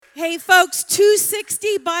Hey folks,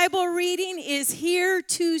 260 Bible reading is here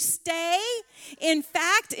to stay. In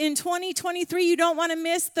fact, in 2023, you don't want to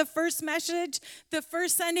miss the first message, the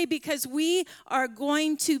first Sunday, because we are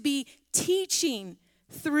going to be teaching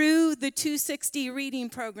through the 260 reading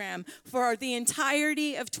program for the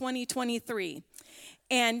entirety of 2023.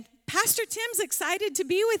 And Pastor Tim's excited to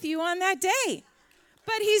be with you on that day,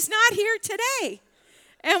 but he's not here today.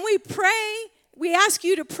 And we ask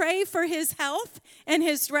you to pray for his health and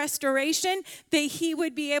his restoration, that he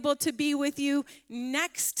would be able to be with you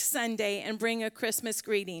next Sunday and bring a Christmas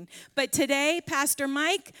greeting. But today, Pastor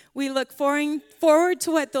Mike, we look forward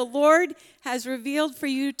to what the Lord has revealed for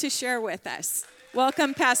you to share with us.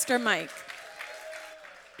 Welcome, Pastor Mike.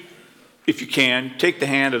 If you can, take the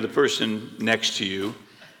hand of the person next to you,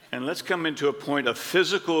 and let's come into a point of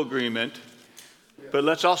physical agreement, but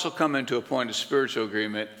let's also come into a point of spiritual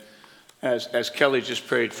agreement. As Kelly just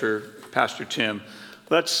prayed for Pastor Tim,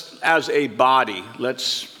 let's, as a body,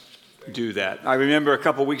 let's do that. I remember a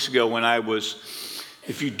couple weeks ago when I was,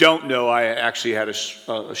 if you don't know, I actually had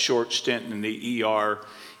a short stint in the ER,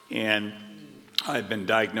 and I've been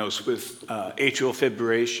diagnosed with atrial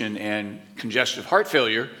fibrillation and congestive heart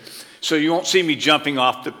failure. So you won't see me jumping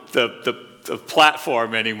off the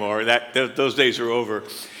platform anymore. Those days are over.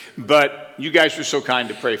 But you guys were so kind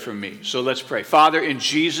to pray for me. So let's pray. Father, in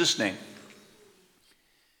Jesus' name,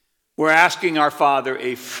 we're asking our Father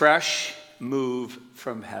a fresh move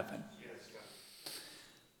from heaven.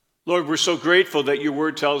 Lord, we're so grateful that your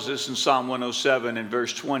word tells us in Psalm 107 and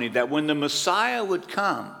verse 20 that when the Messiah would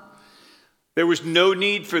come, there was no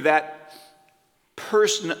need for that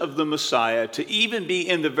person of the Messiah to even be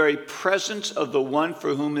in the very presence of the one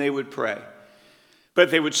for whom they would pray. But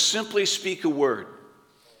they would simply speak a word,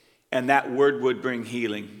 and that word would bring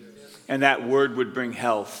healing, and that word would bring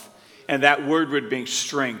health, and that word would bring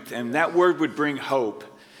strength, and that word would bring hope.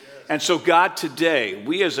 And so, God, today,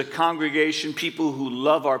 we as a congregation, people who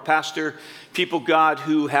love our pastor, people, God,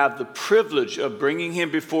 who have the privilege of bringing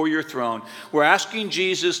him before your throne, we're asking,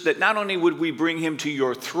 Jesus, that not only would we bring him to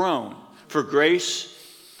your throne for grace,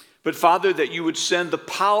 but, Father, that you would send the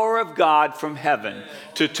power of God from heaven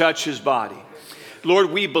to touch his body. Lord,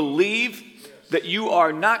 we believe that you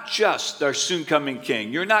are not just our soon-coming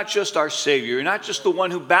King. You're not just our Savior. You're not just the one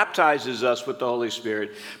who baptizes us with the Holy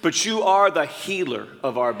Spirit, but you are the healer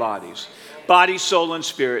of our bodies, body, soul, and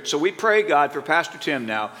spirit. So we pray, God, for Pastor Tim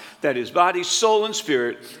now, that his body, soul, and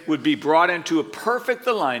spirit would be brought into a perfect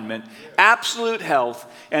alignment, absolute health,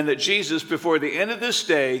 and that Jesus, before the end of this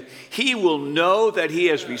day, he will know that he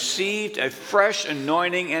has received a fresh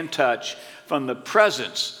anointing and touch from the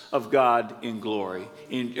presence of God in glory.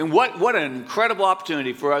 And what an incredible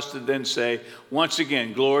opportunity for us to then say, once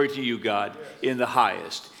again, glory to you, God, in the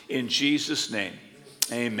highest. In Jesus' name,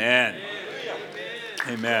 amen.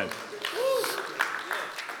 Amen.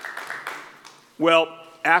 Well,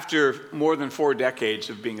 after more than 4 decades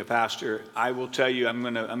of being a pastor, I will tell you, I'm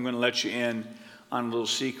gonna let you in on a little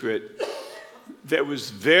secret. There was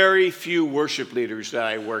very few worship leaders that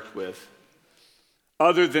I worked with,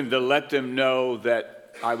 other than to let them know that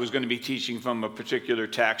I was going to be teaching from a particular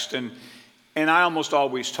text. And I almost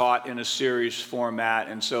always taught in a series format,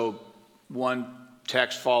 and so one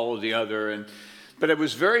text followed the other. But it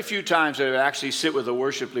was very few times that I would actually sit with a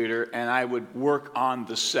worship leader and I would work on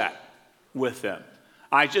the set with them.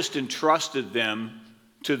 I just entrusted them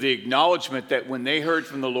to the acknowledgement that when they heard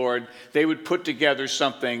from the Lord, they would put together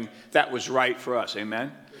something that was right for us.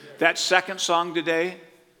 Amen? That second song today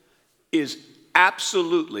is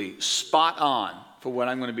absolutely spot on for what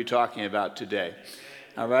I'm going to be talking about today.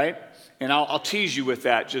 All right? And I'll tease you with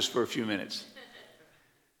that just for a few minutes.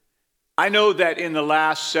 I know that in the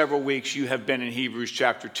last several weeks you have been in Hebrews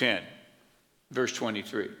chapter 10, verse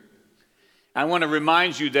 23. I want to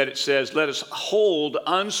remind you that it says, "Let us hold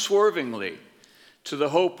unswervingly to the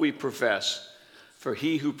hope we profess, for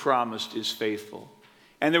he who promised is faithful."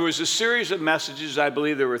 And there was a series of messages, I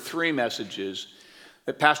believe there were 3 messages,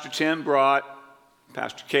 that Pastor Tim brought,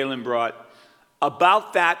 Pastor Kalen brought,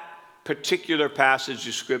 about that particular passage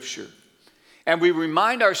of Scripture. And we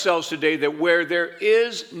remind ourselves today that where there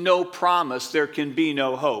is no promise, there can be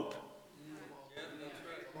no hope.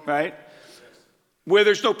 Right? Where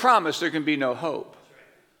there's no promise, there can be no hope.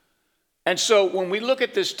 And so when we look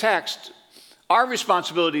at this text, our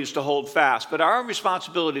responsibility is to hold fast, but our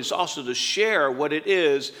responsibility is also to share what it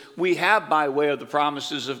is we have by way of the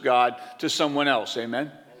promises of God to someone else.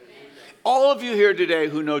 Amen? All of you here today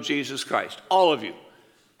who know Jesus Christ, all of you,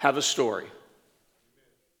 have a story.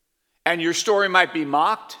 And your story might be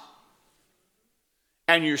mocked,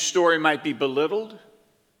 and your story might be belittled,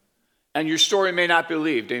 and your story may not be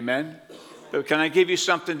believed. Amen? But can I give you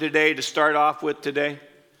something today to start off with today?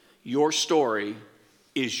 Your story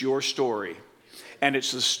is your story. And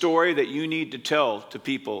it's the story that you need to tell to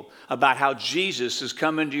people about how Jesus has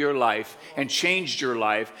come into your life and changed your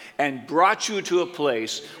life and brought you to a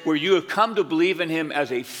place where you have come to believe in him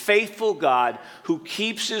as a faithful God who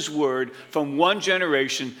keeps his word from one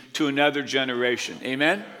generation to another generation.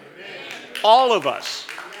 Amen? Amen. All of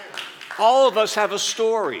us have a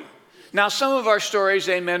story. Now, some of our stories,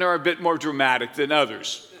 amen, are a bit more dramatic than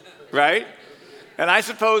others, right? And I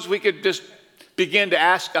suppose we could just begin to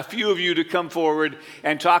ask a few of you to come forward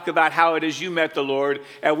and talk about how it is you met the Lord.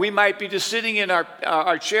 And we might be just sitting in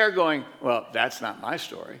our chair going, well, that's not my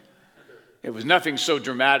story. It was nothing so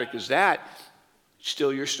dramatic as that.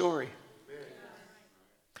 Still your story.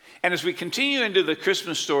 And as we continue into the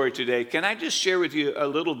Christmas story today, can I just share with you a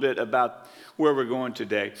little bit about where we're going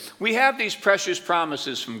today? We have these precious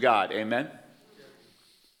promises from God. Amen?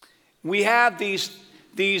 We have these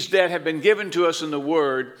that have been given to us in the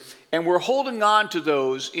Word, and we're holding on to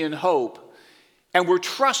those in hope, and we're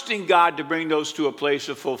trusting God to bring those to a place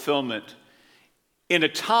of fulfillment in a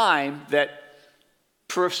time that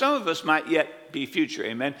for some of us might yet be future.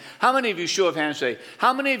 Amen? How many of you, show of hands, say,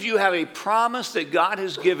 how many of you have a promise that God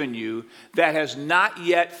has given you that has not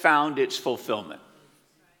yet found its fulfillment?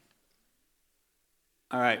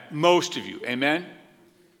 All right, most of you. Amen?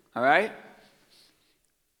 All right?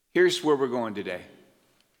 Here's where we're going today.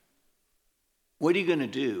 What are you going to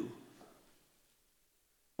do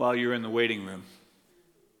while you're in the waiting room?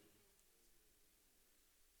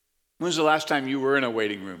 When's the last time you were in a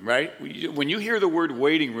waiting room, right? When you hear the word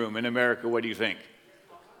waiting room in America, what do you think?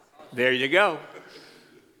 There you go.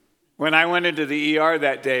 When I went into the ER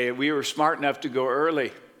that day, we were smart enough to go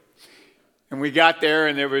early. And we got there,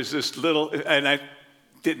 and there was this little, and I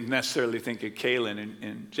didn't necessarily think of Kaylin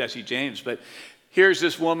and Jesse James, but here's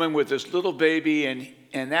this woman with this little baby,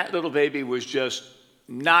 and that little baby was just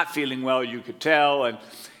not feeling well, you could tell.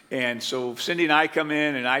 And so Cindy and I come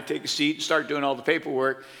in, and I take a seat and start doing all the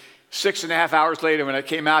paperwork. 6.5 hours later, when I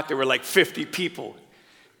came out, there were like 50 people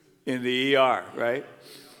in the ER, right?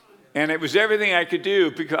 And it was everything I could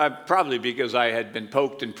do, probably because I had been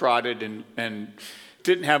poked and prodded and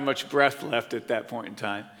didn't have much breath left at that point in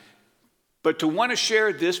time. But to want to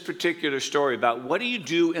share this particular story about what do you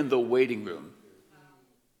do in the waiting room?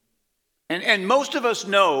 And most of us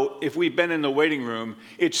know, if we've been in the waiting room,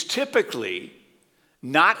 it's typically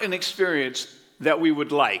not an experience that we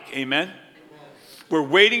would like. Amen? We're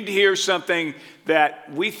waiting to hear something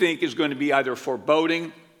that we think is going to be either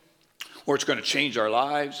foreboding or it's going to change our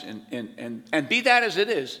lives. And be that as it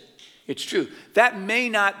is, it's true. That may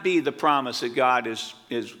not be the promise that God is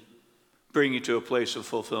bringing you to a place of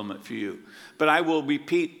fulfillment for you. But I will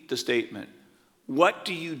repeat the statement. What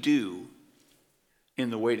do you do in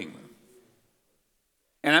the waiting room?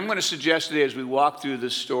 And I'm going to suggest today as we walk through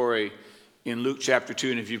this story in Luke chapter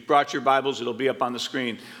 2, and if you've brought your Bibles, it'll be up on the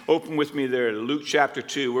screen. Open with me there to Luke chapter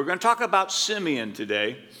 2. We're going to talk about Simeon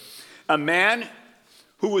today, a man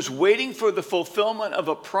who was waiting for the fulfillment of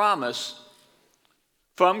a promise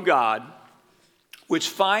from God, which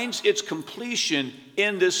finds its completion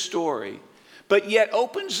in this story, but yet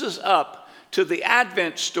opens us up to the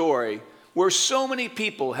Advent story where so many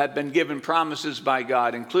people had been given promises by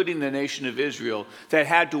God, including the nation of Israel, that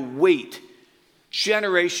had to wait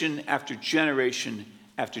generation after generation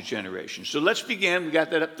after generation. So let's begin. We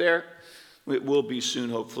got that up there. It will be soon,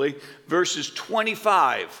 hopefully. Verses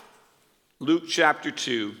 25, Luke chapter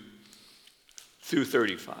 2 through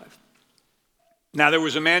 35. Now there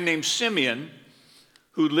was a man named Simeon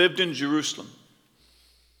who lived in Jerusalem.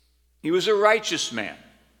 He was a righteous man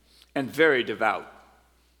and very devout.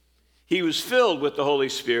 He was filled with the Holy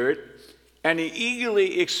Spirit, and he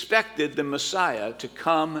eagerly expected the Messiah to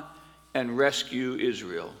come and rescue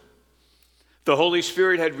Israel. The Holy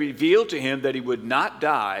Spirit had revealed to him that he would not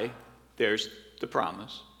die. There's the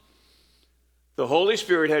promise. The Holy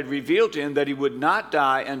Spirit had revealed to him that he would not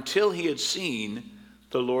die until he had seen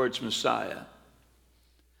the Lord's Messiah.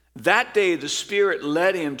 That day, the Spirit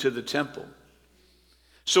led him to the temple.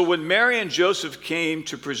 So when Mary and Joseph came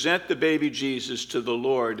to present the baby Jesus to the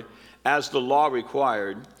Lord, as the law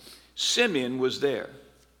required, Simeon was there.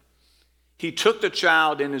 He took the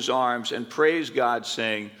child in his arms and praised God,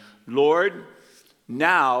 saying, Lord,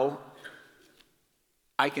 now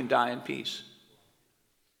I can die in peace.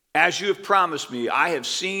 As you have promised me, I have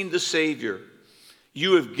seen the Savior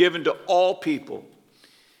you have given to all people.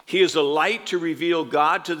 He is a light to reveal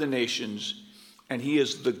God to the nations, and he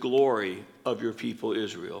is the glory of your people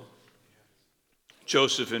Israel.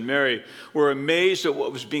 Joseph and Mary were amazed at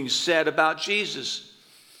what was being said about Jesus.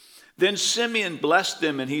 Then Simeon blessed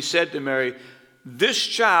them, and he said to Mary, "This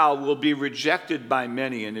child will be rejected by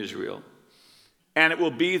many in Israel, and it will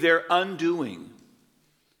be their undoing.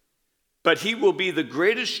 But he will be the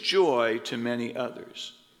greatest joy to many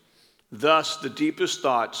others. Thus, the deepest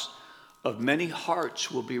thoughts of many hearts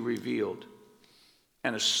will be revealed,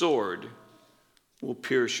 and a sword will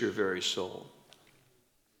pierce your very soul."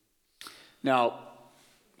 Now,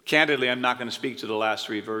 candidly, I'm not going to speak to the last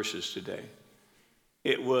 3 verses today.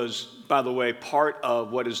 It was, by the way, part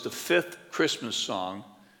of what is the 5th Christmas song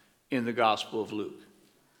in the Gospel of Luke.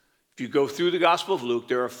 If you go through the Gospel of Luke,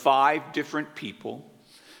 there are 5 different people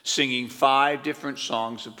singing 5 different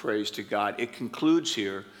songs of praise to God. It concludes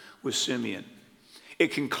here with Simeon.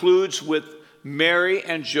 It concludes with Mary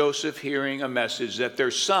and Joseph hearing a message that their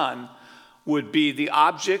son would be the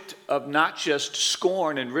object of not just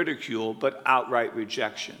scorn and ridicule, but outright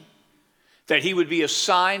rejection. That he would be a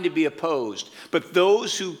sign to be opposed, but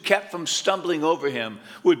those who kept from stumbling over him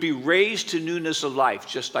would be raised to newness of life,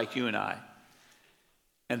 just like you and I.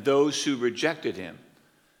 And those who rejected him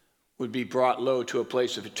would be brought low to a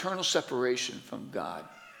place of eternal separation from God.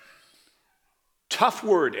 Tough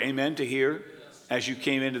word, amen, to hear as you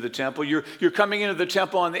came into the temple. You're coming into the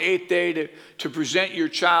temple on the 8th day to present your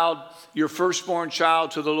child, your firstborn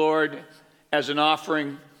child, to the Lord as an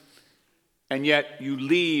offering, and yet you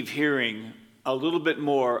leave hearing a little bit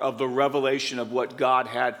more of the revelation of what God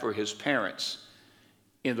had for his parents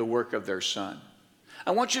in the work of their son.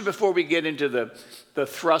 I want you, before we get into the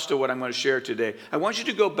thrust of what I'm going to share today, I want you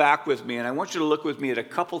to go back with me, and I want you to look with me at a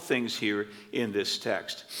couple things here in this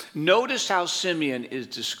text. Notice how Simeon is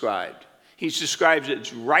described. He's described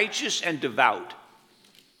as righteous and devout.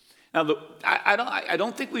 Now, I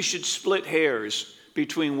don't think we should split hairs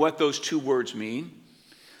between what those 2 words mean.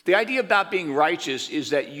 The idea about being righteous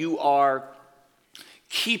is that you are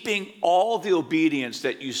keeping all the obedience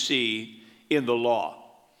that you see in the law.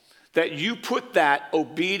 That you put that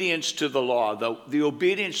obedience to the law, the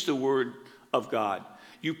obedience to the word of God,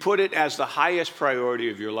 you put it as the highest priority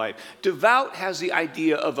of your life. Devout has the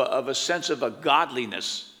idea of a sense of a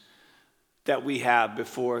godliness that we have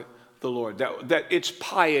before the Lord. That it's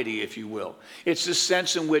piety, if you will. It's the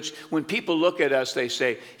sense in which when people look at us, they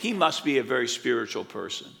say, he must be a very spiritual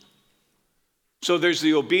person. So there's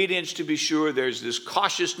the obedience to be sure. There's this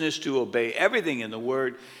cautiousness to obey everything in the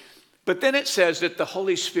word. But then it says that the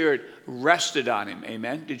Holy Spirit rested on him.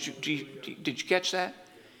 Amen? Did you catch that?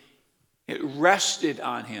 It rested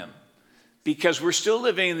on him. Because we're still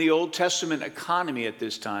living in the Old Testament economy at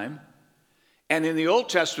this time. And in the Old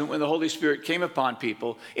Testament, when the Holy Spirit came upon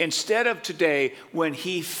people, instead of today, when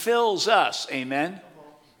he fills us, amen,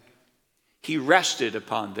 he rested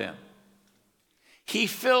upon them. He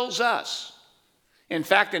fills us. In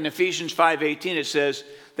fact, in Ephesians 5:18, it says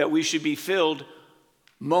that we should be filled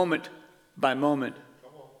moment by moment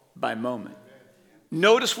by moment.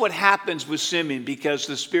 Notice what happens with Simeon because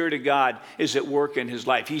the Spirit of God is at work in his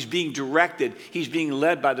life. He's being directed. He's being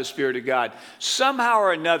led by the Spirit of God. Somehow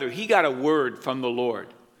or another, he got a word from the Lord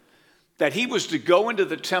that he was to go into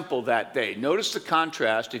the temple that day. Notice the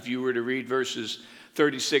contrast if you were to read verses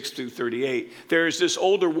 36 through 38. There is this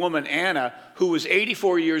older woman, Anna, who was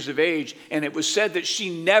 84 years of age, and it was said that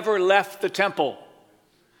she never left the temple,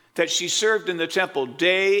 that she served in the temple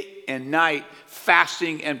day and night,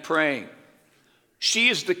 fasting and praying. She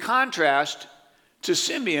is the contrast to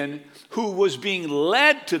Simeon, who was being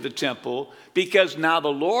led to the temple because now the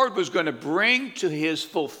Lord was going to bring to his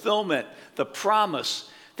fulfillment the promise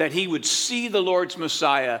that he would see the Lord's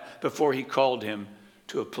Messiah before he called him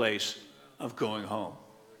to a place of going home.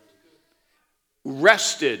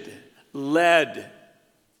 Rested, led,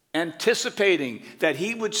 anticipating that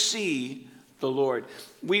he would see the Lord.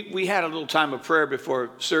 We had a little time of prayer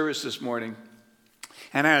before service this morning,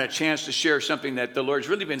 and I had a chance to share something that the Lord's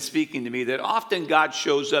really been speaking to me, that often God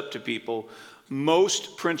shows up to people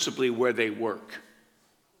most principally where they work,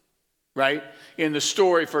 right? In the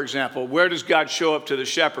story, for example, where does God show up to the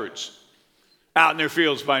shepherds? Out in their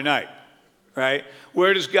fields by night, right?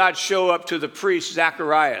 Where does God show up to the priest,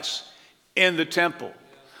 Zacharias? In the temple.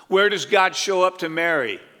 Where does God show up to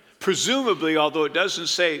Mary? Presumably, although it does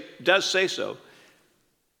say so,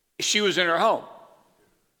 she was in her home,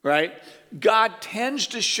 right? God tends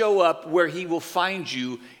to show up where he will find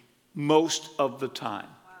you most of the time.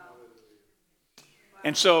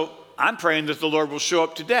 And so I'm praying that the Lord will show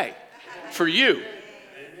up today for you.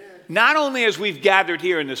 Not only as we've gathered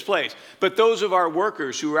here in this place, but those of our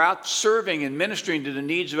workers who are out serving and ministering to the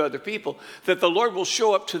needs of other people, that the Lord will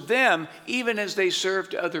show up to them even as they serve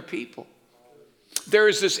to other people. there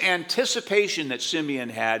is this anticipation that Simeon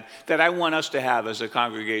had that I want us to have as a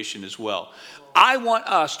congregation as well. I want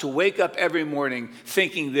us to wake up every morning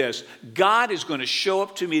thinking this: God is going to show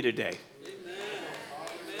up to me today.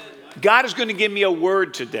 God is going to give me a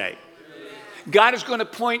word today. God is going to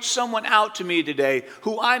point someone out to me today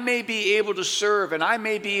who I may be able to serve and I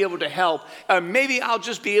may be able to help. Maybe I'll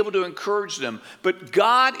just be able to encourage them. But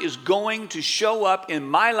God is going to show up in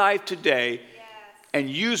my life today and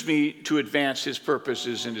use me to advance his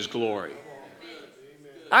purposes and his glory.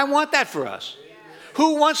 I want that for us.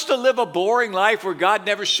 Who wants to live a boring life where God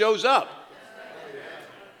never shows up?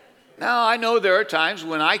 Now, I know there are times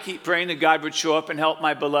when I keep praying that God would show up and help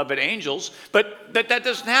my beloved angels, but that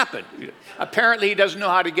doesn't happen. Apparently, he doesn't know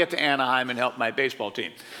how to get to Anaheim and help my baseball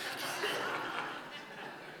team.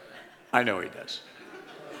 I know he does.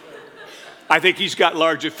 I think he's got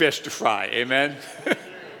larger fish to fry, amen?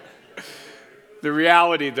 The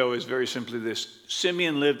reality, though, is very simply this.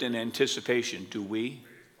 Simeon lived in anticipation. Do we?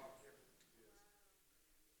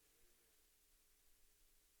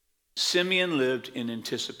 Simeon lived in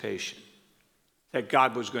anticipation that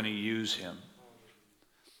God was going to use him.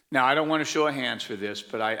 Now, I don't want to show of hands for this,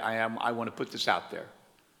 but I want to put this out there.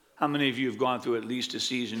 How many of you have gone through at least a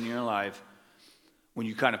season in your life when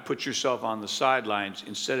you kind of put yourself on the sidelines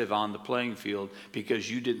instead of on the playing field because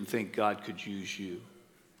you didn't think God could use you?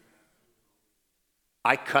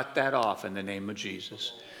 I cut that off in the name of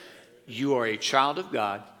Jesus. You are a child of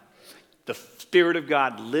God. The Spirit of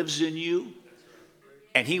God lives in you.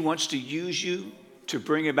 And he wants to use you to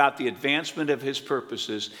bring about the advancement of his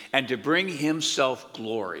purposes and to bring himself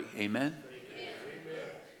glory. Amen?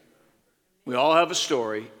 We all have a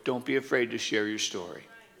story. Don't be afraid to share your story.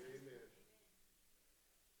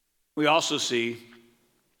 We also see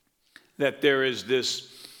that there is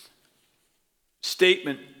this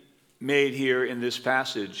statement made here in this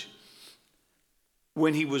passage.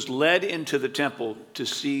 When he was led into the temple to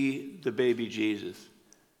see the baby Jesus,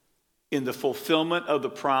 in the fulfillment of the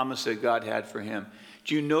promise that God had for him.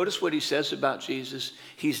 Do you notice what he says about Jesus?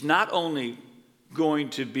 He's not only going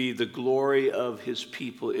to be the glory of his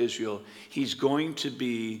people, Israel, he's going to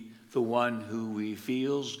be the one who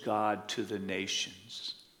reveals God to the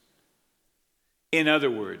nations. In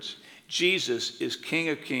other words, Jesus is King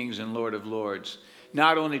of Kings and Lord of Lords,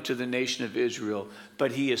 not only to the nation of Israel,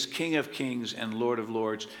 but he is King of Kings and Lord of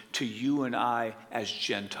Lords to you and I as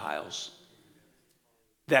Gentiles.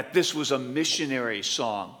 That this was a missionary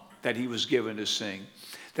song that he was given to sing.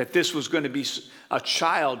 That this was going to be a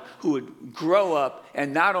child who would grow up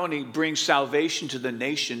and not only bring salvation to the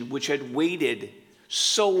nation, which had waited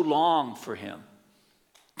so long for him.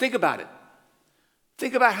 Think about it.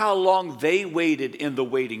 Think about how long they waited in the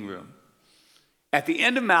waiting room. At the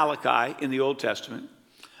end of Malachi in the Old Testament,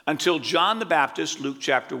 until John the Baptist, Luke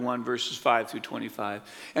chapter 1, verses 5 through 25,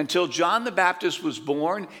 until John the Baptist was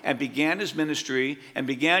born and began his ministry and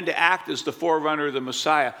began to act as the forerunner of the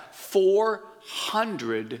Messiah,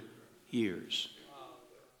 400 years.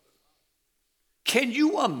 Can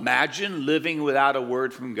you imagine living without a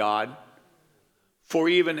word from God for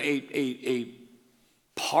even a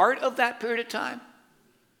part of that period of time?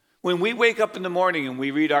 When we wake up in the morning and we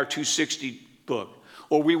read our 260 book,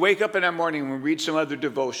 or we wake up in the morning and we read some other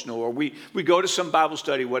devotional, or we go to some Bible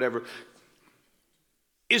study, whatever.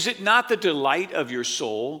 Is it not the delight of your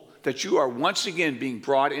soul that you are once again being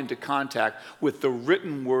brought into contact with the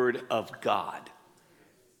written word of God?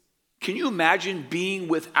 Can you imagine being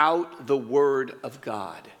without the word of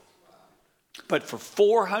God? But for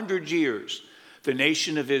 400 years, the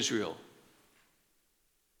nation of Israel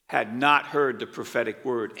had not heard the prophetic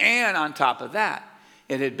word. And on top of that,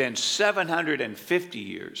 it had been 750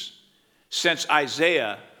 years since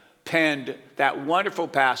Isaiah penned that wonderful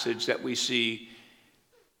passage that we see,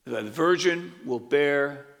 the virgin will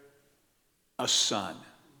bear a son,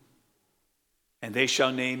 and they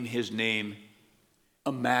shall name his name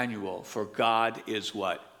Emmanuel, for God is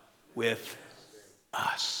what? With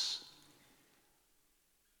us.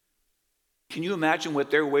 Can you imagine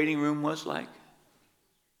what their waiting room was like?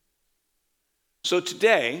 So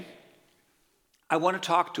today, I want to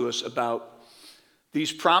talk to us about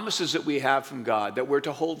these promises that we have from God that we're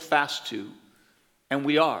to hold fast to, and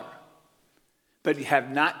we are, but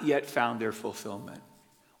have not yet found their fulfillment.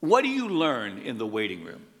 What do you learn in the waiting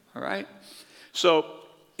room? All right? So,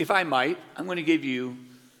 if I might, I'm going to give you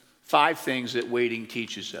 5 things that waiting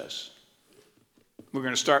teaches us. We're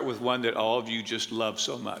going to start with one that all of you just love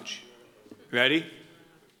so much. Ready?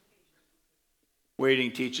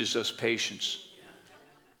 Waiting teaches us patience.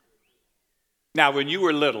 Now, when you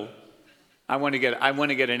were little, I want to get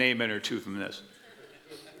an amen or two from this.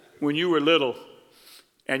 When you were little,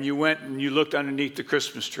 and you went and you looked underneath the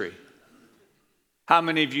Christmas tree? How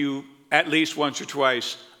many of you, at least once or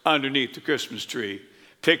twice underneath the Christmas tree,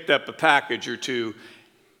 picked up a package or two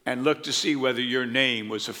and looked to see whether your name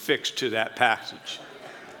was affixed to that package?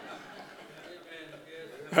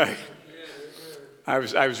 Right. I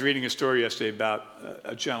was reading a story yesterday about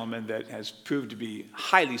a gentleman that has proved to be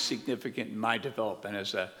highly significant in my development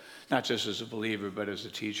as not just as a believer, but as a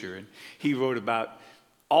teacher. And he wrote about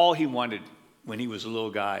all he wanted when he was a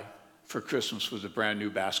little guy for Christmas was a brand new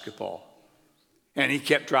basketball. And he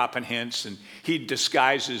kept dropping hints, and he'd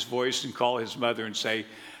disguise his voice and call his mother and say,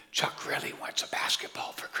 "Chuck really wants a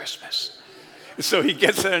basketball for Christmas." So he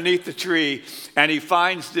gets underneath the tree, and he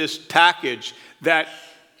finds this package that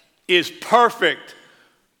is perfect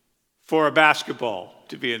for a basketball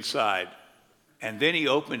to be inside. And then he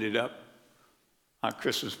opened it up on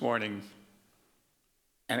Christmas morning,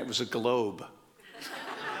 and it was a globe.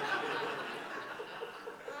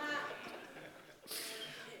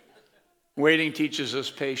 Waiting teaches us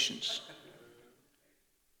patience.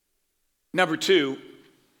 Number 2,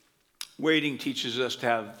 waiting teaches us to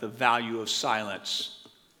have the value of silence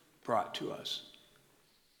brought to us.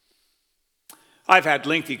 I've had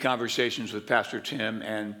lengthy conversations with Pastor Tim,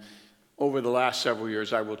 and over the last several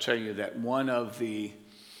years, I will tell you that one of the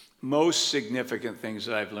most significant things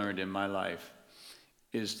that I've learned in my life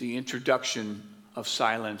is the introduction of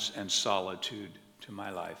silence and solitude to my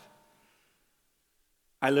life.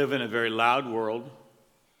 I live in a very loud world,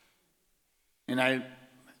 and I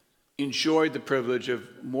enjoyed the privilege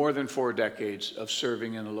of more than 4 decades of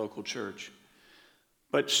serving in the local church.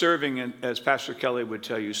 But serving, as Pastor Kelly would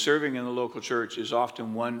tell you, serving in the local church is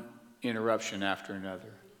often one interruption after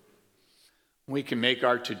another. We can make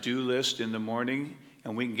our to-do list in the morning,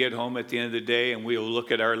 and we can get home at the end of the day, and we'll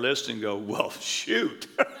look at our list and go, well, shoot,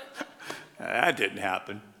 that didn't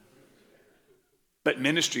happen. But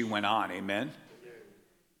ministry went on, amen?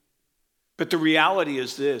 But the reality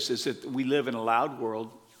is this, is that we live in a loud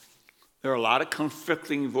world. There are a lot of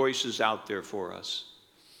conflicting voices out there for us.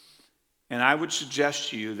 And I would suggest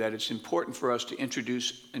to you that it's important for us to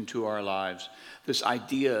introduce into our lives this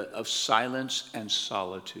idea of silence and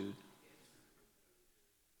solitude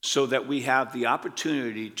so that we have the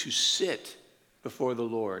opportunity to sit before the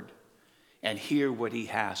Lord and hear what he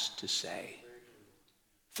has to say.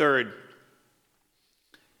 Third,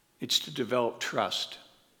 it's to develop trust.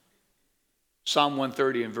 Psalm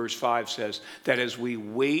 130 and verse 5 says that as we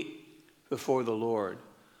wait before the Lord,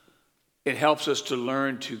 it helps us to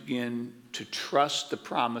learn to begin to trust the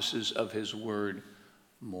promises of his word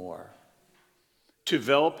more. To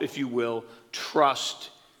develop, if you will,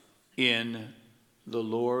 trust in the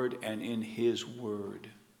Lord and in his word.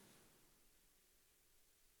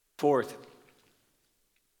 Fourth,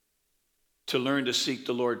 to learn to seek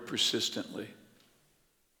the Lord persistently.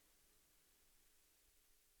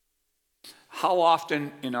 How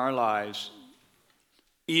often in our lives,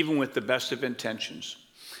 even with the best of intentions,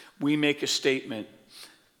 we make a statement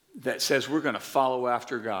that says we're going to follow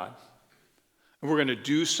after God. And we're going to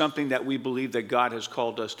do something that we believe that God has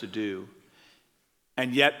called us to do.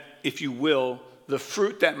 And yet, if you will, the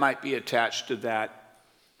fruit that might be attached to that,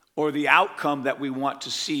 or the outcome that we want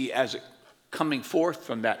to see as it coming forth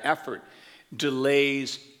from that effort,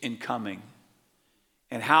 delays in coming.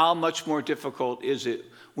 And how much more difficult is it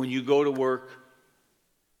when you go to work,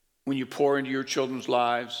 when you pour into your children's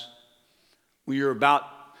lives, when you're about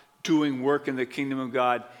doing work in the kingdom of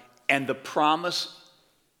God, and the promise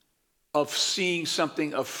of seeing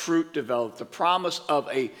something of fruit develop, the promise of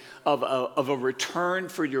a return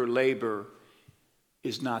for your labor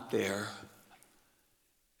is not there.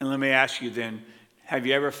 And let me ask you then, have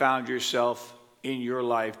you ever found yourself in your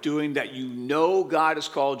life doing that you know God has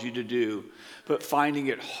called you to do, but finding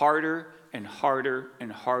it harder and harder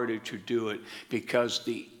and harder to do it because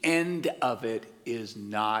the end of it is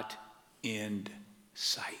not in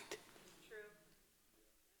sight?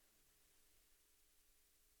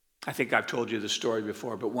 I think I've told you the story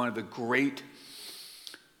before, but one of the great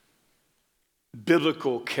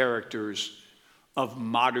biblical characters of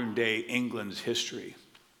modern day England's history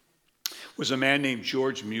was a man named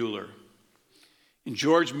George Mueller. And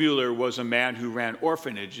George Mueller was a man who ran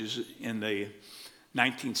orphanages in the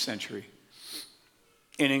 19th century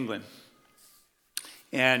in England.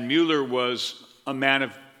 And Mueller was a man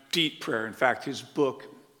of deep prayer. In fact, his book,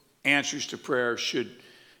 Answers to Prayer,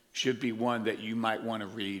 should be one that you might want to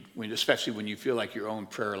read, especially when you feel like your own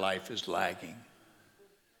prayer life is lagging.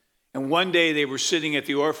 And one day they were sitting at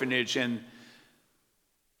the orphanage, and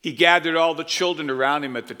he gathered all the children around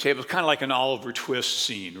him at the table. It's kind of like an Oliver Twist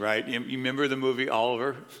scene, right? You remember the movie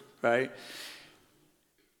Oliver, right?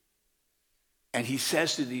 And he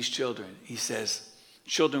says to these children, he says,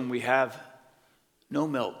 children, we have no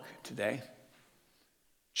milk today.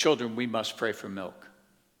 Children, we must pray for milk.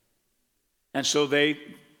 And so they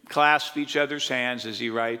clasped each other's hands, as he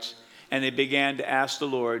writes, and they began to ask the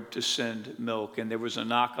Lord to send milk. And there was a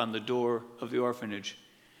knock on the door of the orphanage.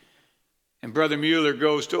 And Brother Mueller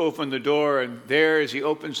goes to open the door, and there, as he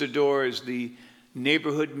opens the door, is the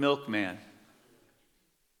neighborhood milkman,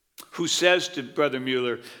 who says to Brother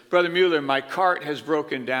Mueller, my cart has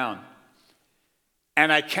broken down,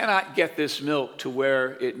 and I cannot get this milk to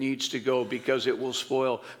where it needs to go because it will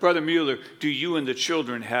spoil. Brother Mueller, do you and the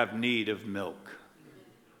children have need of milk?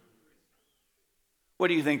 What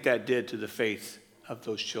do you think that did to the faith of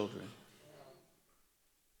those children?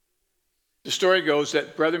 The story goes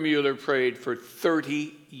that Brother Mueller prayed for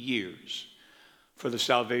 30 years for the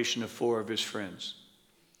salvation of 4 of his friends.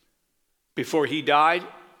 Before he died,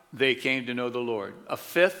 they came to know the Lord. A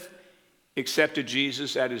 5th accepted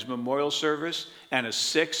Jesus at his memorial service, and a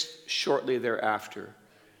 6th shortly thereafter.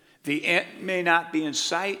 The end may not be in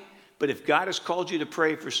sight, but if God has called you to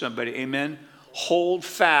pray for somebody, amen, hold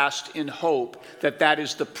fast in hope that that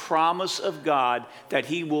is the promise of God that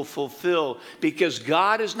he will fulfill, because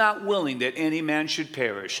God is not willing that any man should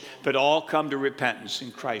perish, but all come to repentance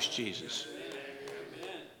in Christ Jesus.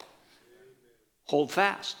 Hold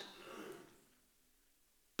fast.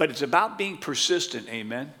 But it's about being persistent,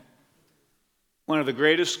 amen. One of the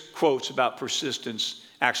greatest quotes about persistence,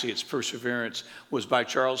 actually it's perseverance, was by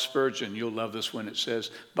Charles Spurgeon. You'll love this one. It says,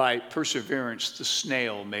 by perseverance the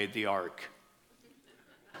snail made the ark.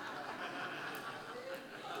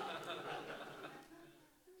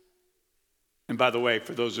 And by the way,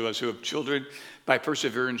 for those of us who have children, by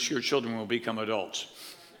perseverance, your children will become adults.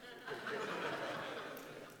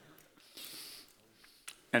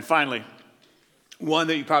 And finally, one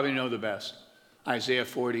that you probably know the best, Isaiah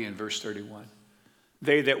 40 and verse 31.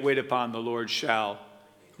 They that wait upon the Lord shall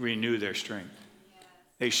renew their strength.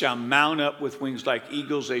 They shall mount up with wings like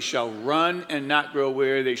eagles. They shall run and not grow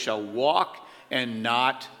weary. They shall walk and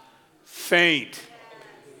not faint.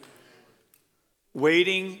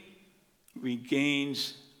 Waiting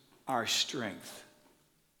regains our strength.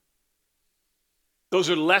 Those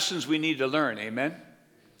are lessons we need to learn, amen,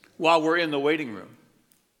 while we're in the waiting room.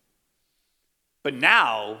 But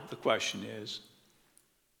now the question is,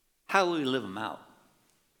 how do we live them out?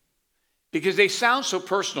 Because they sound so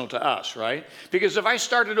personal to us, right? Because if I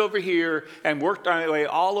started over here and worked my way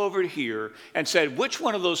all over here and said, which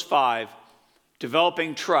one of those 5,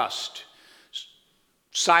 developing trust,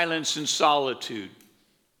 silence and solitude,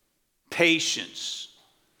 patience,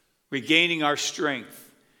 regaining our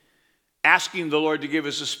strength, asking the Lord to give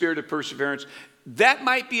us a spirit of perseverance, that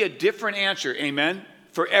might be a different answer, amen,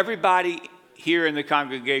 for everybody here in the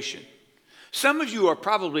congregation. Some of you are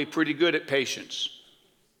probably pretty good at patience.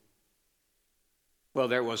 Well,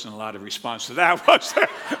 there wasn't a lot of response to that, was there?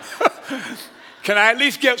 Can I at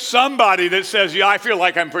least get somebody that says, yeah, I feel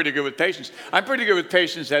like I'm pretty good with patience? I'm pretty good with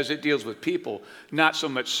patience as it deals with people, not so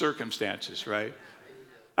much circumstances, right?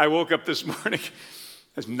 I woke up this morning,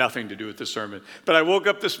 has nothing to do with the sermon, but I woke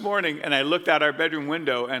up this morning and I looked out our bedroom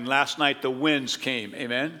window, and last night the winds came,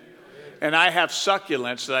 amen? And I have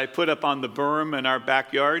succulents that I put up on the berm in our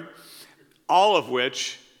backyard, all of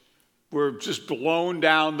which were just blown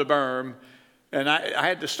down the berm. And I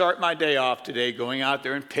had to start my day off today going out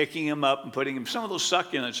there and picking them up and putting them. Some of those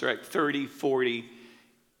succulents are like 30, 40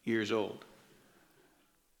 years old.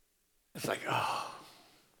 It's like, oh,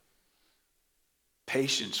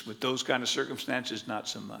 patience with those kind of circumstances, not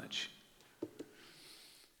so much.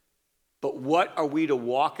 But what are we to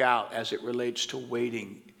walk out as it relates to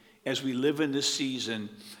waiting as we live in this season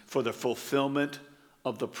for the fulfillment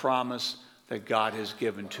of the promise that God has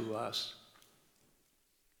given to us?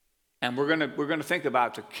 And we're going to think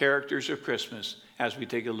about the characters of Christmas as we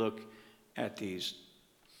take a look at these.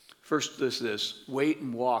 First, this wait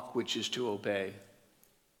and walk, which is to obey.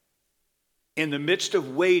 In the midst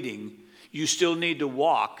of waiting, you still need to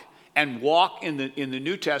walk. And walk in the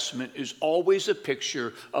New Testament is always a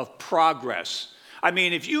picture of progress. I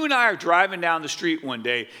mean, if you and I are driving down the street one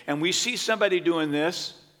day and we see somebody doing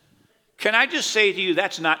this, can I just say to you,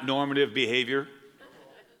 that's not normative behavior?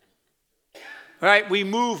 Right? We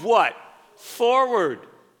move what? Forward.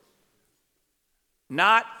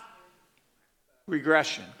 Not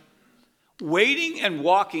regression. Waiting and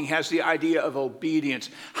walking has the idea of obedience.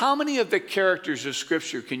 How many of the characters of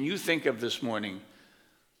Scripture can you think of this morning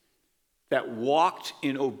that walked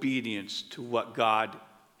in obedience to what God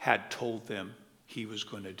had told them he was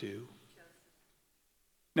going to do?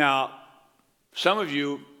 Now, some of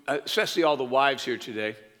you, especially all the wives here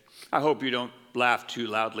today, I hope you don't laugh too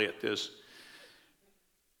loudly at this.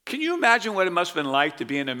 Can you imagine what it must have been like to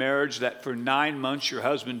be in a marriage that for 9 months your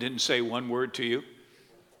husband didn't say one word to you?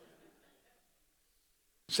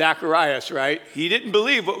 Zacharias, right? He didn't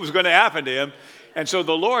believe what was going to happen to him. And so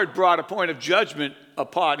the Lord brought a point of judgment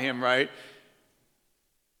upon him, right?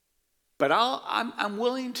 But I'm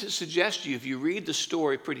willing to suggest to you, if you read the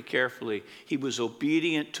story pretty carefully, he was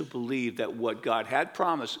obedient to believe that what God had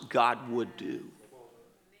promised, God would do.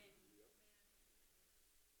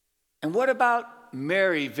 And what about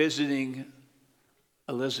Mary visiting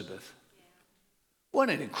Elizabeth? What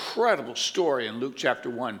an incredible story in Luke chapter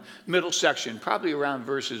 1, middle section, probably around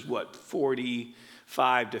verses,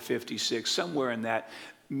 45 to 56, somewhere in that.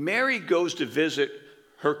 Mary goes to visit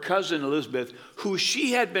her cousin Elizabeth, who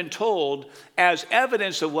she had been told as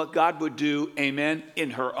evidence of what God would do, amen,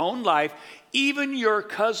 in her own life. Even your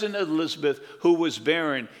cousin Elizabeth, who was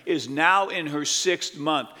barren, is now in her 6th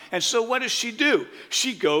month. And so what does she do?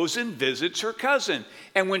 She goes and visits her cousin.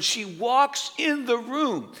 And when she walks in the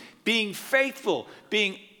room, being faithful,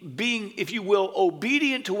 being, if you will,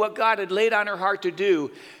 obedient to what God had laid on her heart to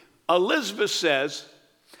do, Elizabeth says,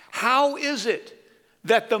 "How is it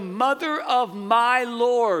that the mother of my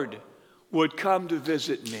Lord would come to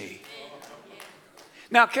visit me?"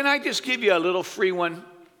 Now, can I just give you a little free one?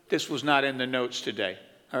 This was not in the notes today,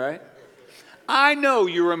 all right? I know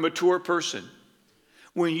you're a mature person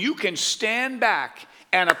when you can stand back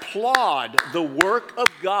and applaud the work of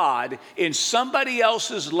God in somebody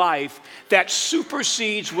else's life that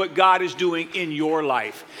supersedes what God is doing in your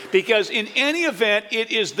life. Because in any event,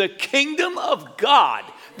 it is the kingdom of God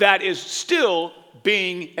that is still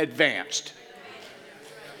being advanced.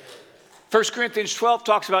 1 Corinthians 12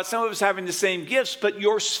 talks about some of us having the same gifts, but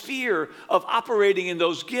your sphere of operating in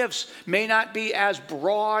those gifts may not be as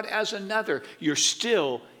broad as another. You're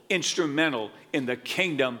still instrumental in the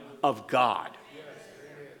kingdom of God.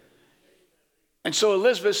 And so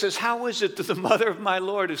Elizabeth says, "How is it that the mother of my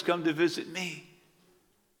Lord has come to visit me?"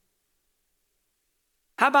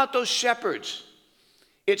 How about those shepherds?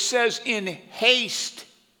 It says, in haste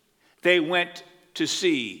they went to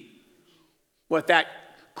see what that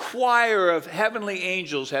choir of heavenly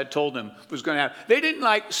angels had told them was going to happen. They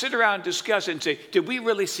didn't sit around and discuss it and say, "Did we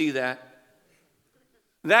really see that?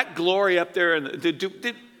 That glory up there? And did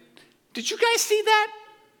you guys see that?"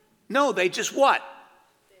 No, they just what?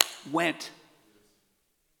 Went.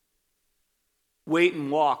 Wait and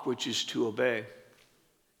walk, which is to obey.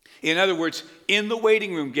 In other words, in the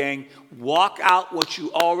waiting room, gang, walk out what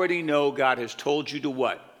you already know God has told you to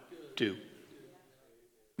what? Do.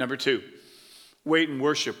 Number 2, wait and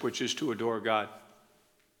worship, which is to adore God.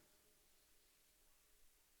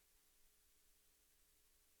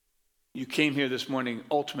 You came here this morning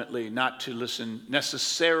ultimately not to listen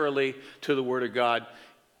necessarily to the Word of God.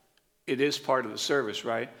 It is part of the service,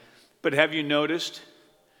 right? But have you noticed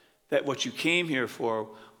that what you came here for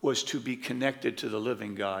was to be connected to the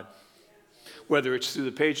living God? Whether it's through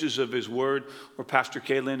the pages of His Word or Pastor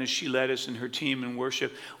Kaylin as she led us and her team in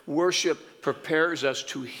worship. Worship prepares us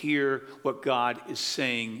to hear what God is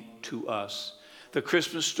saying to us. The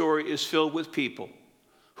Christmas story is filled with people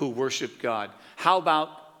who worship God. How about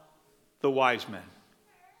the wise men?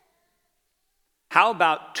 How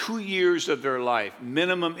about 2 years of their life,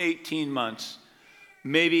 minimum 18 months,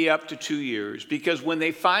 maybe up to 2 years? Because when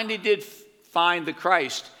they finally did find the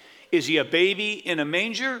Christ, is he a baby in a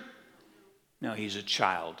manger? No, he's a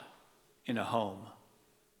child in a home.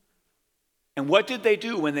 And what did they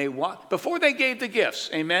do when they walked? Before they gave the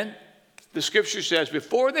gifts, amen? The scripture says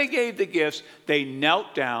before they gave the gifts, they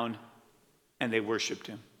knelt down and they worshiped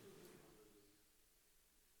him.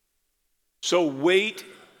 So wait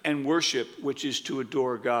and worship, which is to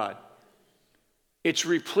adore God. It's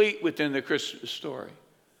replete within the Christmas story.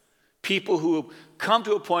 People who come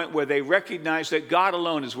to a point where they recognize that God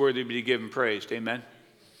alone is worthy to be given praise. Amen?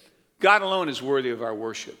 God alone is worthy of our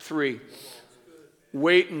worship. 3,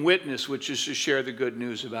 wait and witness, which is to share the good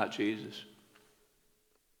news about Jesus.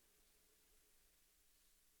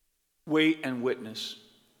 Wait and witness.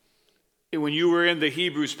 And when you were in the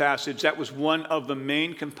Hebrews passage, that was one of the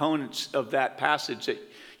main components of that passage that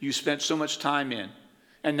you spent so much time in.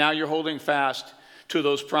 And now you're holding fast to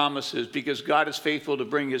those promises because God is faithful to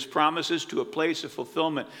bring his promises to a place of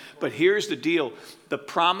fulfillment. But here's the deal. The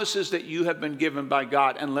promises that you have been given by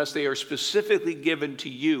God, unless they are specifically given to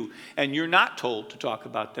you and you're not told to talk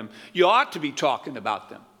about them, you ought to be talking about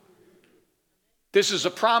them. This is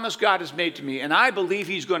a promise God has made to me, and I believe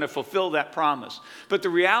he's going to fulfill that promise. But the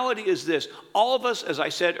reality is this. All of us, as I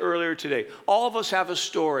said earlier today, all of us have a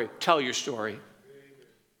story. Tell your story.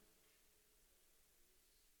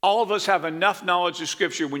 All of us have enough knowledge of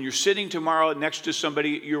Scripture when you're sitting tomorrow next to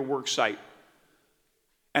somebody at your work site.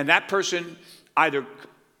 And that person either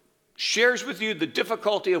shares with you the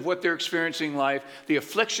difficulty of what they're experiencing in life, the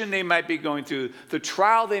affliction they might be going through, the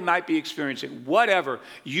trial they might be experiencing, whatever.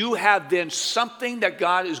 You have then something that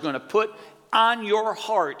God is going to put on your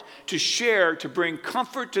heart to share, to bring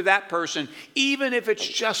comfort to that person, even if it's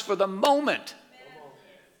just for the moment.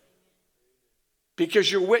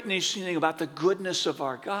 Because you're witnessing about the goodness of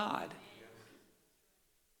our God.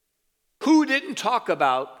 Who didn't talk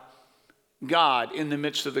about God in the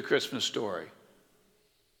midst of the Christmas story?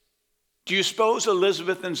 Do you suppose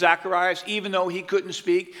Elizabeth and Zacharias, even though he couldn't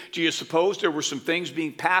speak, do you suppose there were some things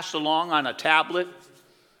being passed along on a tablet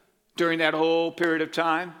during that whole period of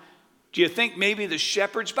time? Do you think maybe the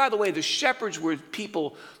shepherds, by the way, the shepherds were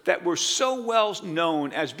people that were so well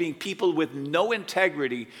known as being people with no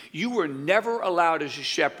integrity, you were never allowed as a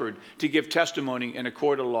shepherd to give testimony in a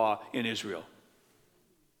court of law in Israel.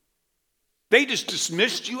 They just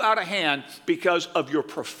dismissed you out of hand because of your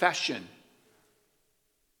profession.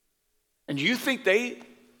 And do you think they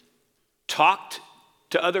talked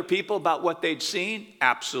to other people about what they'd seen?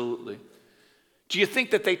 Absolutely. Do you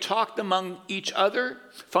think that they talked among each other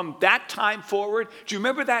from that time forward? Do you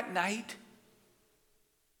remember that night?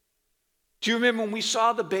 Do you remember when we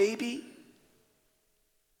saw the baby?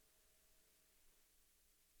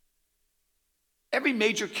 Every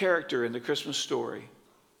major character in the Christmas story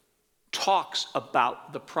talks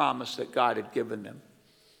about the promise that God had given them.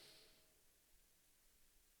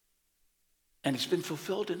 And it's been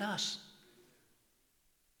fulfilled in us.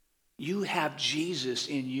 You have Jesus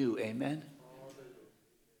in you, amen?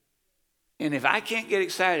 And if I can't get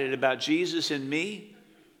excited about Jesus in me,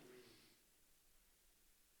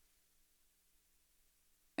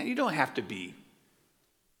 and you don't have to be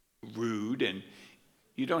rude, and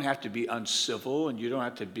you don't have to be uncivil, and you don't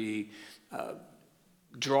have to be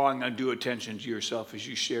drawing undue attention to yourself as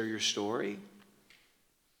you share your story.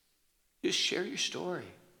 Just share your story.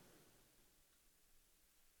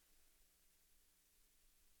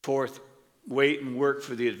 Fourth, wait and work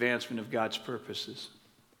for the advancement of God's purposes.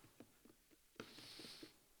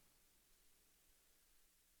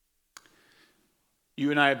 You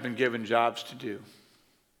and I have been given jobs to do,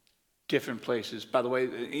 different places. By the way,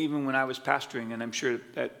 even when I was pastoring, and I'm sure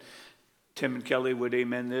that Tim and Kelly would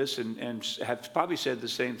amen this and have probably said the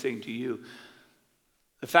same thing to you.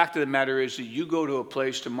 The fact of the matter is that you go to a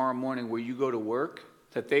place tomorrow morning where you go to work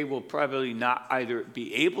that they will probably not either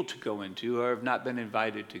be able to go into or have not been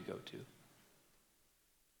invited to go to.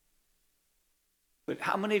 But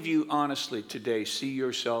how many of you honestly today see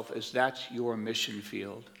yourself as that's your mission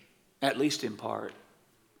field, at least in part?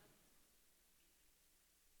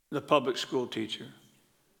 The public school teacher,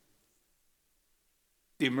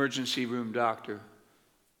 the emergency room doctor.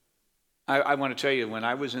 I want to tell you, when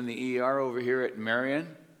I was in the ER over here at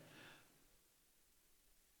Marion,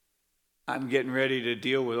 I'm getting ready to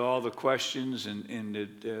deal with all the questions, and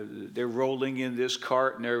they're rolling in this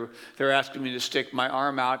cart, and they're asking me to stick my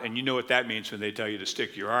arm out, and you know what that means when they tell you to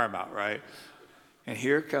stick your arm out, right? And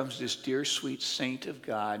here comes this dear, sweet saint of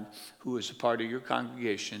God who is a part of your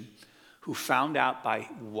congregation, who found out by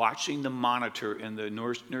watching the monitor in the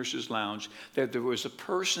nurse's lounge that there was a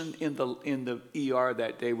person in the ER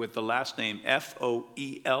that day with the last name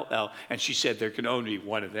Foell, and she said there can only be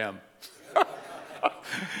one of them.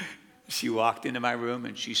 She walked into my room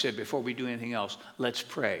and she said, before we do anything else, let's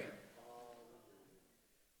pray.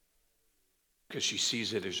 Because she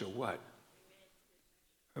sees it as a what?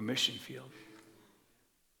 Her mission field.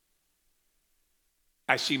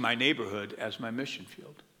 I see my neighborhood as my mission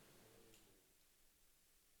field.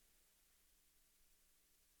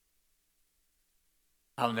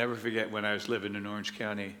 I'll never forget when I was living in Orange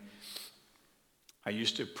County, I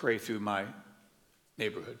used to pray through my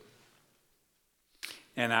neighborhood.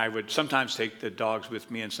 And I would sometimes take the dogs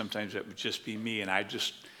with me, and sometimes it would just be me, and I'd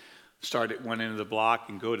just start at one end of the block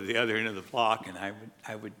and go to the other end of the block, and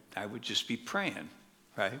I would just be praying,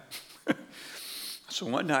 right? So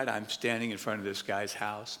one night I'm standing in front of this guy's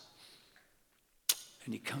house,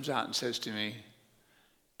 and he comes out and says to me,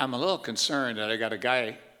 I'm a little concerned that I got a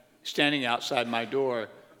guy standing outside my door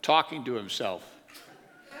talking to himself.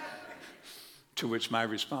 To which my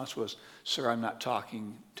response was, sir, I'm not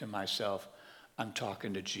talking to myself. I'm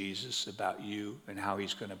talking to Jesus about you and how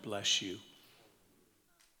he's going to bless you.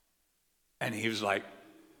 And he was like,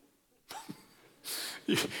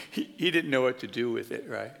 he didn't know what to do with it,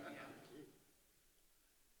 right?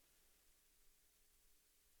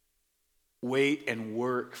 Wait and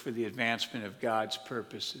work for the advancement of God's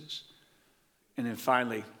purposes. And then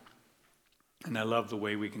finally, and I love the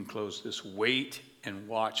way we can close this, wait and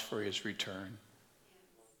watch for his return.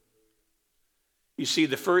 You see,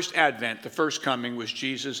 the first advent, the first coming, was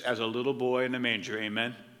Jesus as a little boy in a manger.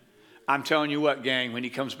 Amen? I'm telling you what, gang, when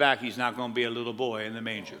he comes back, he's not going to be a little boy in the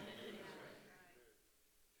manger.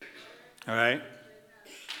 All right?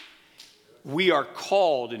 We are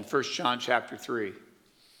called in 1 John chapter 3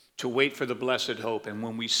 to wait for the blessed hope. And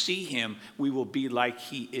when we see him, we will be like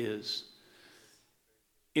he is.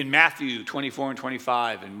 In Matthew 24 and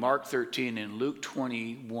 25, and Mark 13, and Luke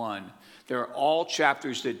 21, there are all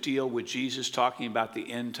chapters that deal with Jesus talking about the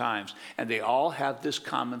end times. And they all have this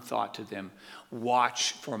common thought to them: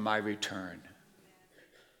 watch for my return.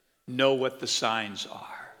 Know what the signs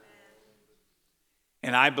are.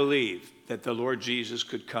 And I believe that the Lord Jesus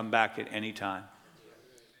could come back at any time.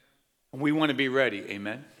 We want to be ready,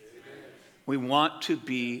 amen? We want to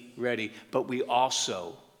be ready, but we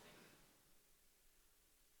also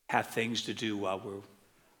have things to do while we're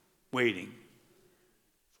waiting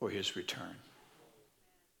for his return.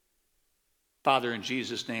 Father, in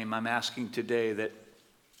Jesus' name, I'm asking today that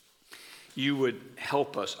you would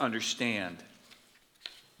help us understand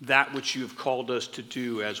that which you have called us to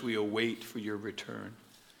do as we await for your return.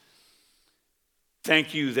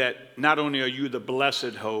 Thank you that not only are you the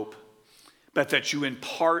blessed hope, but that you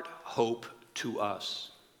impart hope to us.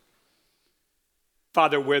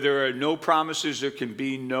 Father, where there are no promises, there can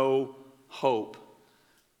be no hope.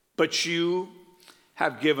 But you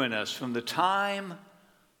have given us, from the time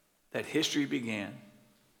that history began,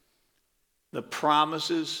 the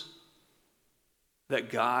promises that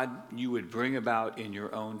God, you would bring about in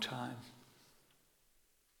your own time.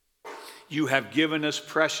 You have given us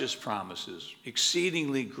precious promises,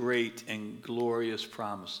 exceedingly great and glorious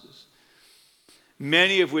promises,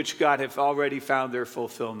 many of which, God, have already found their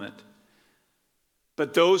fulfillment.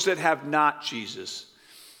 But those that have not, Jesus,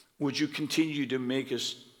 would you continue to make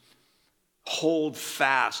us hold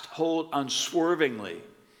fast, hold unswervingly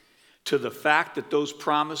to the fact that those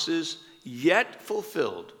promises, yet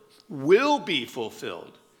fulfilled, will be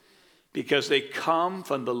fulfilled, because they come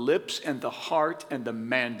from the lips and the heart and the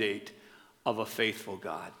mandate of a faithful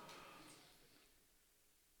God.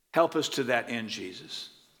 Help us to that end, Jesus.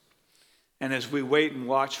 And as we wait and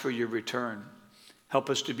watch for your return, help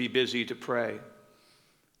us to be busy to pray.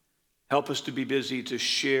 Help us to be busy to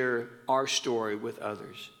share our story with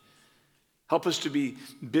others. Help us to be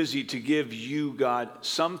busy to give you, God,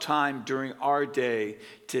 some time during our day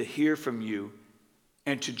to hear from you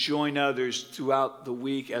and to join others throughout the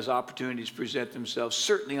week as opportunities present themselves,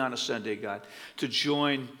 certainly on a Sunday, God, to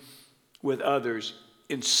join with others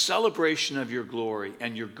in celebration of your glory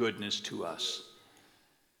and your goodness to us.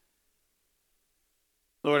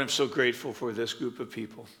 Lord, I'm so grateful for this group of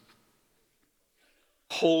people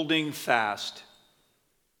holding fast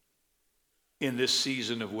in this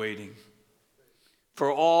season of waiting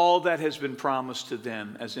for all that has been promised to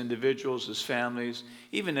them as individuals, as families,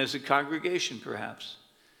 even as a congregation perhaps,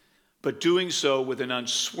 but doing so with an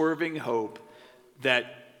unswerving hope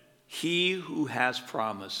that he who has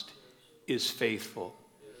promised is faithful.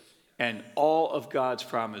 And all of God's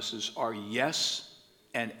promises are yes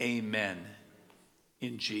and amen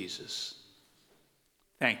in Jesus.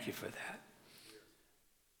 Thank you for that.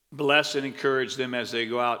 Bless and encourage them as they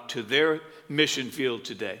go out to their mission field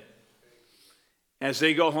today. As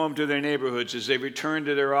they go home to their neighborhoods, as they return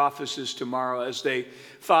to their offices tomorrow, as they,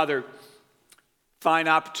 Father, find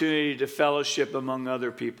opportunity to fellowship among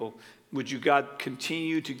other people. Would you, God,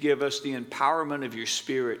 continue to give us the empowerment of your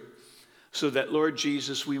Spirit so that, Lord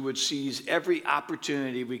Jesus, we would seize every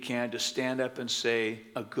opportunity we can to stand up and say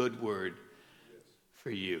a good word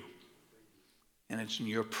for you. And it's in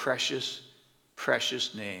your precious,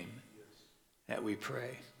 precious name that we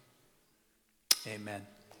pray. Amen.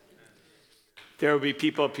 There will be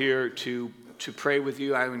people up here to pray with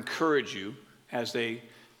you. I encourage you as they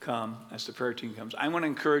come, as the prayer team comes. I want to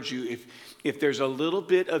encourage you, if there's a little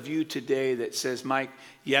bit of you today that says, Mike,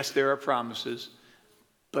 yes, there are promises,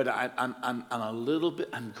 but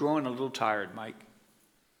I'm growing a little tired, Mike.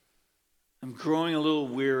 I'm growing a little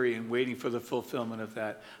weary and waiting for the fulfillment of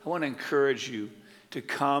that. I want to encourage you to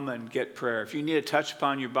come and get prayer. If you need a touch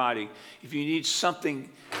upon your body, if you need something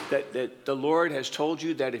that the Lord has told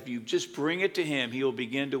you, that if you just bring it to him, he will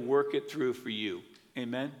begin to work it through for you.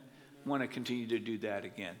 Amen? I want to continue to do that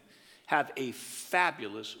again. Have a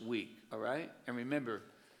fabulous week, all right? And remember,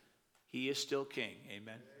 he is still king.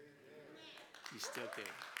 Amen? He's still king.